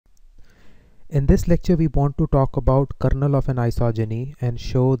In this lecture, we want to talk about kernel of an isogeny and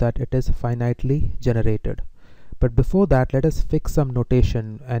show that it is finitely generated. But before that, let us fix some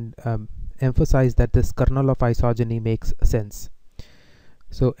notation and emphasize that this kernel of isogeny makes sense.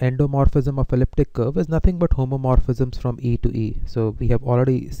 So endomorphism of elliptic curve is nothing but homomorphisms from E to E. So we have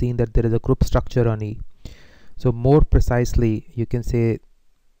already seen that there is a group structure on E. So more precisely, you can say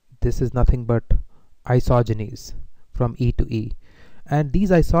this is nothing but isogenies from E to E. And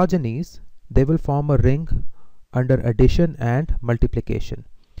these isogenies, they will form a ring under addition and multiplication.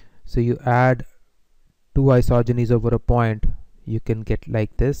 So you add two isogenies over a point, you can get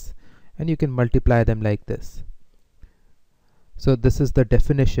like this, and you can multiply them like this. So this is the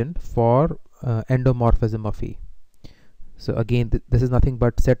definition for endomorphism of E. So again, this is nothing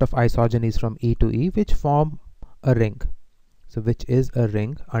but set of isogenies from E to E which form a ring. So which is a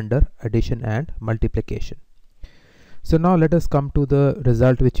ring under addition and multiplication. So now let us come to the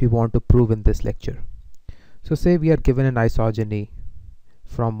result which we want to prove in this lecture. So say we are given an isogeny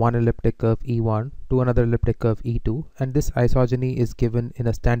from one elliptic curve E1 to another elliptic curve E2, and this isogeny is given in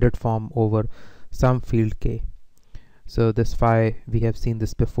a standard form over some field K. So this phi, we have seen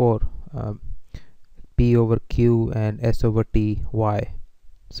this before, P over Q and S over T Y.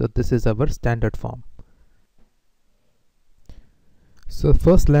 So this is our standard form. So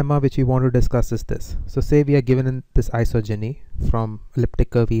first lemma which we want to discuss is this. So say we are given in this isogeny from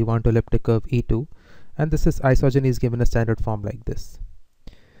elliptic curve E1 to elliptic curve E2, and this is isogeny is given a standard form like this.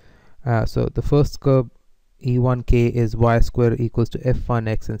 So the first curve E1k is y square equals to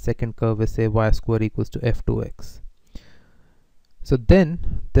f1x, and second curve is say y square equals to f2x. So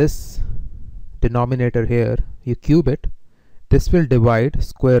then this denominator here, you cube it, this will divide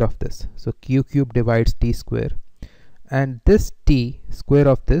square of this. So q cube divides t square, and this t square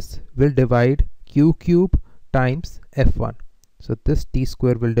of this will divide q cube times f1. So this t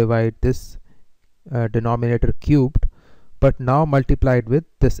square will divide this denominator cubed, but now multiplied with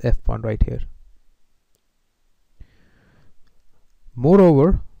this f1 right here.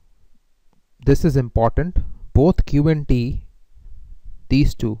 Moreover, this is important, both q and t,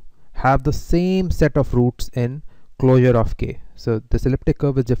 these two, have the same set of roots in closure of k. So this elliptic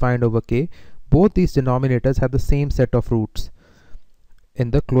curve is defined over k. Both these denominators have the same set of roots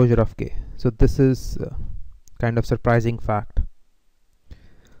in the closure of k. So this is kind of surprising fact.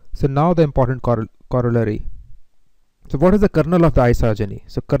 So now the important corollary. So what is the kernel of the isogeny?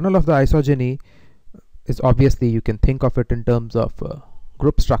 So kernel of the isogeny is obviously, you can think of it in terms of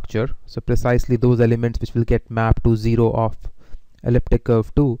group structure. So precisely those elements which will get mapped to 0 of elliptic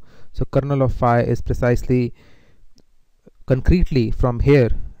curve 2. So kernel of phi is precisely, concretely from here,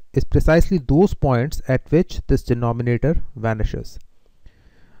 is precisely those points at which this denominator vanishes.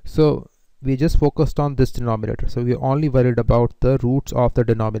 So we just focused on this denominator. So we only worried about the roots of the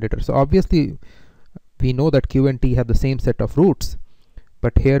denominator. So obviously we know that q and t have the same set of roots,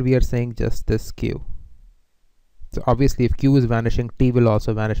 but here we are saying just this q. So obviously if q is vanishing, t will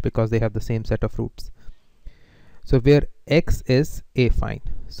also vanish because they have the same set of roots. So where x is affine.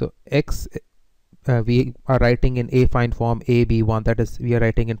 So x we are writing in affine form AB1, that is, we are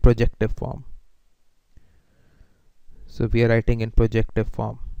writing in projective form. So we are writing in projective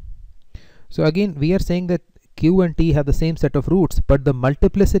form. So again, we are saying that q and t have the same set of roots, but the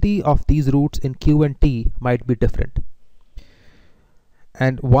multiplicity of these roots in q and t might be different.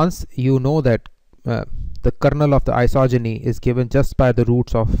 And once you know that the kernel of the isogeny is given just by the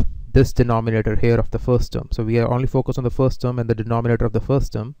roots of this denominator here of the first term, so we are only focused on the first term and the denominator of the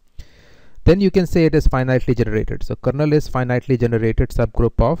first term, then you can say it is finitely generated. So kernel is finitely generated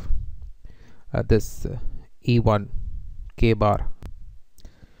subgroup of this E1 k bar.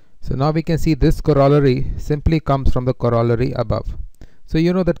 So now we can see this corollary simply comes from the corollary above. So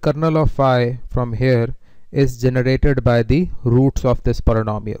you know that kernel of phi from here is generated by the roots of this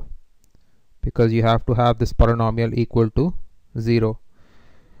polynomial, because you have to have this polynomial equal to 0.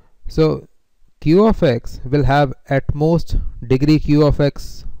 So q of x will have at most degree q of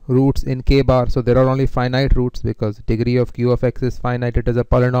x roots in k bar. So there are only finite roots because degree of q of x is finite, it is a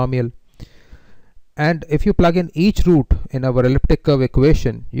polynomial. And if you plug in each root in our elliptic curve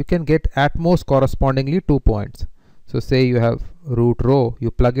equation, you can get at most correspondingly 2 points. So say you have root rho, you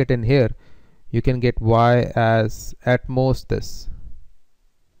plug it in here, you can get y as at most this.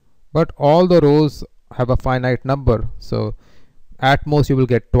 But all the rows have a finite number, so at most you will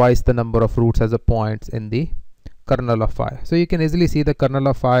get twice the number of roots as a points in the kernel of phi. So you can easily see the kernel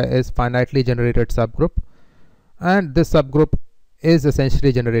of phi is finitely generated subgroup, and this subgroup is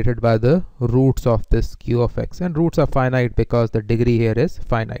essentially generated by the roots of this q of x, and roots are finite because the degree here is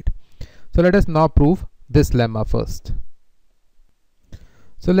finite. So let us now prove this lemma first.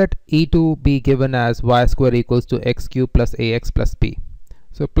 So let E2 be given as y square equals to x cube plus ax plus b.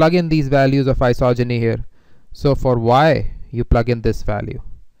 So plug in these values of isogeny here. So for y, you plug in this value.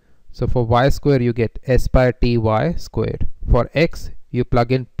 So for y square, you get s by ty squared. For x, you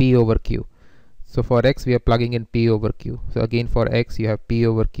plug in p over q. So for x, we are plugging in p over q. So again, for x, you have p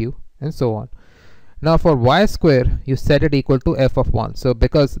over q, and so on. Now for y square, you set it equal to f of 1. So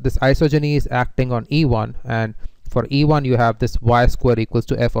because this isogeny is acting on E1, and for E1, you have this y square equals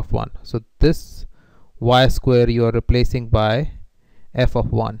to f of 1. So this y square you are replacing by f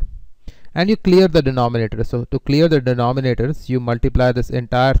of 1. And you clear the denominator. So to clear the denominators, you multiply this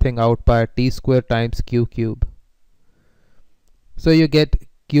entire thing out by t square times q cube. So you get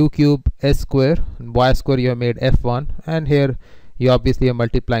q cube s square, and y square you have made f1, and here you obviously are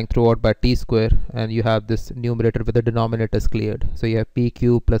multiplying throughout by t square, and you have this numerator with the denominators cleared. So you have p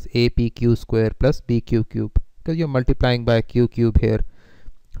cube plus apq square plus bq cube. Because you're multiplying by q cube here,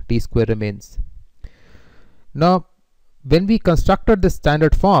 t square remains. Now when we constructed this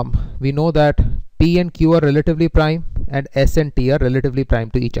standard form, we know that p and q are relatively prime and s and t are relatively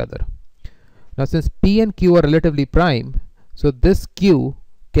prime to each other. Now since p and q are relatively prime, so this q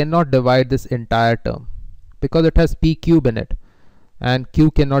cannot divide this entire term because it has p cube in it, and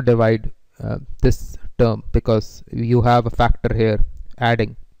q cannot divide this term because you have a factor here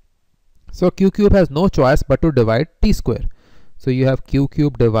adding. So q cube has no choice but to divide t square. So you have q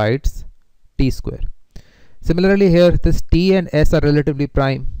cube divides t square. Similarly here, this t and s are relatively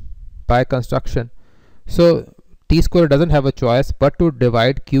prime by construction. So t square doesn't have a choice but to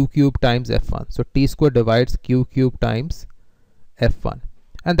divide q cube times f1. So t square divides q cube times f1.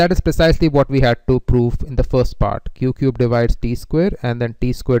 And that is precisely what we had to prove in the first part. Q cube divides t square, and then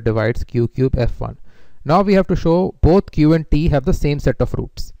t square divides q cube f1. Now we have to show both q and t have the same set of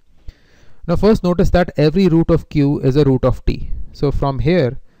roots. Now first notice that every root of q is a root of t. So from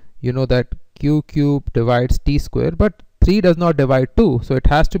here, you know that q cube divides t square, but 3 does not divide 2. So it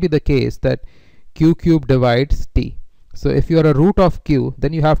has to be the case that q cube divides t. So if you are a root of q,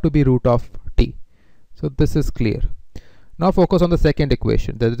 then you have to be root of t. So this is clear. Now focus on the second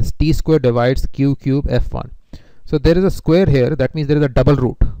equation. That is t square divides q cube f1. So there is a square here. That means there is a double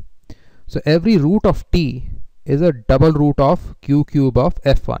root. So every root of t is a double root of q cube of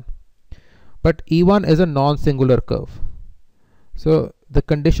f1. But E1 is a non-singular curve. So the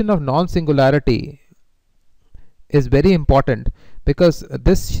condition of non-singularity is very important, because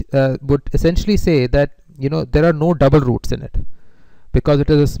this would essentially say that there are no double roots in it, because it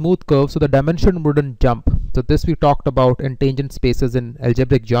is a smooth curve, so the dimension wouldn't jump. So this we talked about in tangent spaces in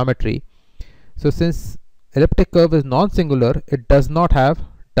algebraic geometry. So since elliptic curve is non-singular, it does not have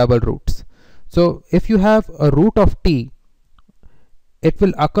double roots. So if you have a root of t, it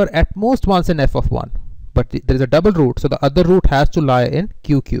will occur at most once in f of 1. But there is a double root, so the other root has to lie in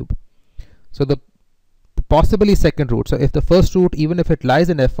q cube. So the possibly second root. So if the first root, even if it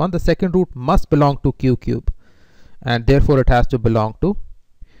lies in f1, the second root must belong to q cube, and therefore it has to belong to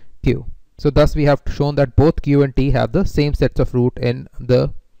q. So thus we have shown that both q and t have the same sets of root in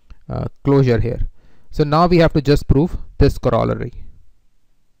the closure here. So now we have to just prove this corollary.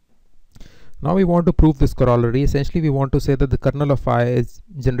 Now we want to prove this corollary. Essentially we want to say that the kernel of phi is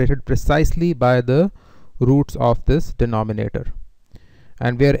generated precisely by the roots of this denominator,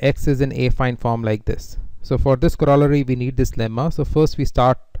 and where x is in affine form like this. So for this corollary we need this lemma. So first we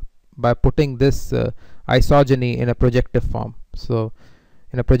start by putting this isogeny in a projective form. So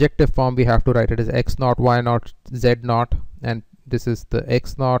in a projective form we have to write it as x naught, y naught, z naught, and this is the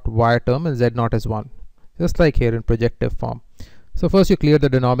x naught y term, and z naught is 1, just like here in projective form. So first you clear the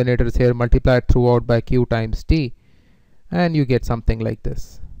denominators here, multiply it throughout by q times t, and you get something like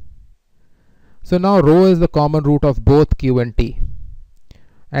this. So now rho is the common root of both q and t,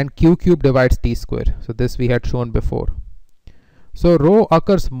 and q cube divides t square. So this we had shown before. So rho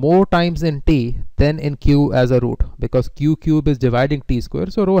occurs more times in t than in q as a root, because q cube is dividing t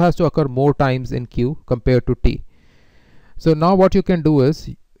square. So rho has to occur more times in q compared to t. So now what you can do is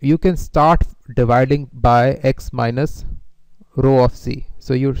you can start dividing by x minus rho of c.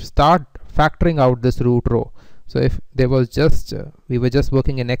 So you start factoring out this root rho. So if there was just we were just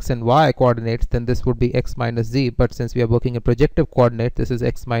working in x and y coordinates, then this would be x minus z, but since we are working in projective coordinates, this is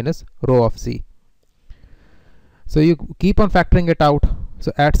x minus rho of c. So you keep on factoring it out.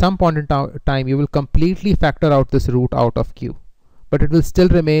 So at some point in time you will completely factor out this root out of q, but it will still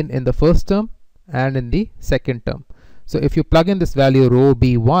remain in the first term and in the second term. So if you plug in this value rho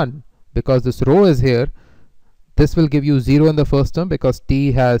b1, because this rho is here, this will give you 0 in the first term, because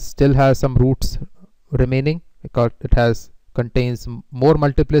t still has some roots remaining, because it contains more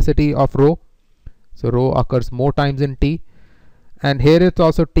multiplicity of rho. So rho occurs more times in t, and here it's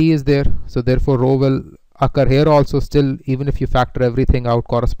also t is there, so therefore rho will occur here also still, even if you factor everything out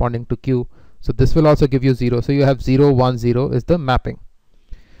corresponding to q. So this will also give you 0. So you have 0 1 0 is the mapping,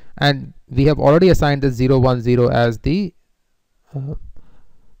 and we have already assigned this 0 1 0 as the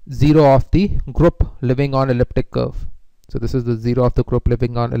 0 of the group living on elliptic curve. So this is the 0 of the group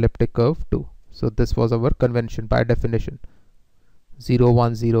living on elliptic curve too. So this was our convention by definition. 0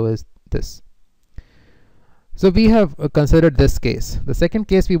 1 0 is this. So we have considered this case. The second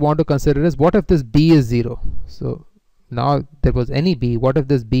case we want to consider is, what if this b is 0? So now there was any b, what if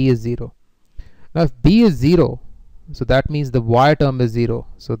this b is 0? Now if b is 0, so that means the y term is 0.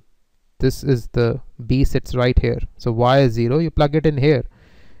 So this is the b sits right here. So y is 0, you plug it in here,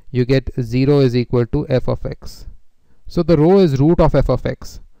 you get 0 is equal to f of x. So the rho is root of f of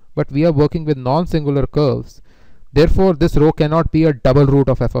x, but we are working with non-singular curves. Therefore this rho cannot be a double root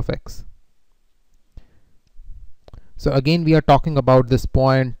of f of x. So again we are talking about this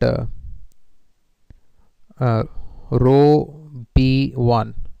point rho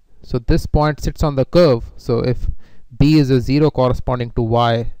b1. So this point sits on the curve. So if b is a 0 corresponding to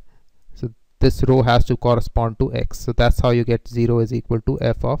y, so this rho has to correspond to x. So that's how you get 0 is equal to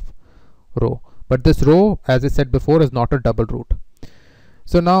f of rho. But this rho, as I said before, is not a double root.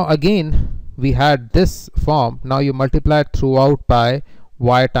 So now again we had this form. Now you multiply it throughout by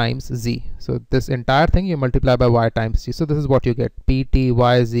y times z. So this entire thing you multiply by y times z. So this is what you get, pt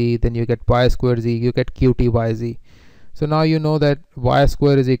yz, then you get y square z, you get qt yz. So now you know that y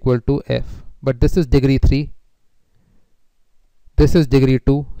square is equal to f, but this is degree 3, this is degree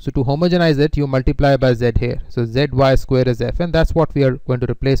 2. So to homogenize it, you multiply by z here. So zy square is f, and that's what we are going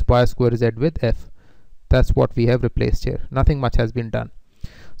to replace y square z with f. That's what we have replaced here. Nothing much has been done.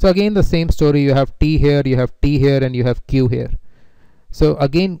 So again the same story, you have t here, you have t here, and you have q here. So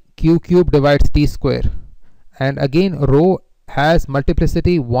again q cube divides t square, and again rho has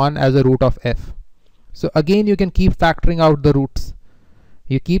multiplicity 1 as a root of f. So again you can keep factoring out the roots.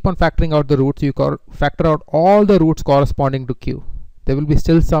 You keep on factoring out the roots, you factor out all the roots corresponding to q. There will be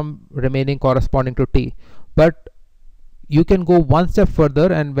still some remaining corresponding to t, but you can go one step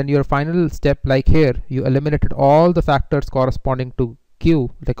further, and when your final step, like here, you eliminated all the factors corresponding to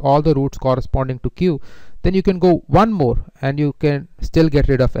q, like all the roots corresponding to q, then you can go one more and you can still get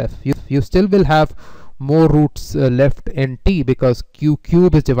rid of f. You still will have more roots left in t, because q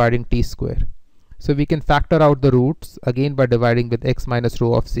cube is dividing t square. So we can factor out the roots again by dividing with x minus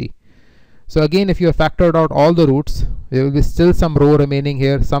rho of c. So again, if you have factored out all the roots, there will be still some rho remaining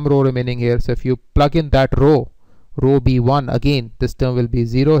here, some rho remaining here. So if you plug in that rho b1, again this term will be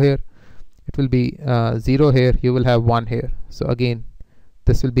 0 here, it will be 0 here, you will have 1 here. So again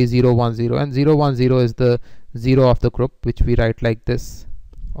this will be 0 1 0, and 0 1 0 is the 0 of the group, which we write like this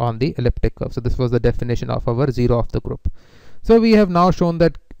on the elliptic curve. So this was the definition of our 0 of the group. So we have now shown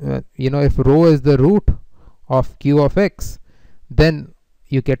that if rho is the root of q of x, then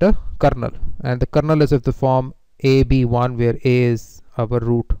you get a kernel, and the kernel is of the form a b1, where a is our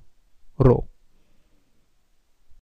root rho.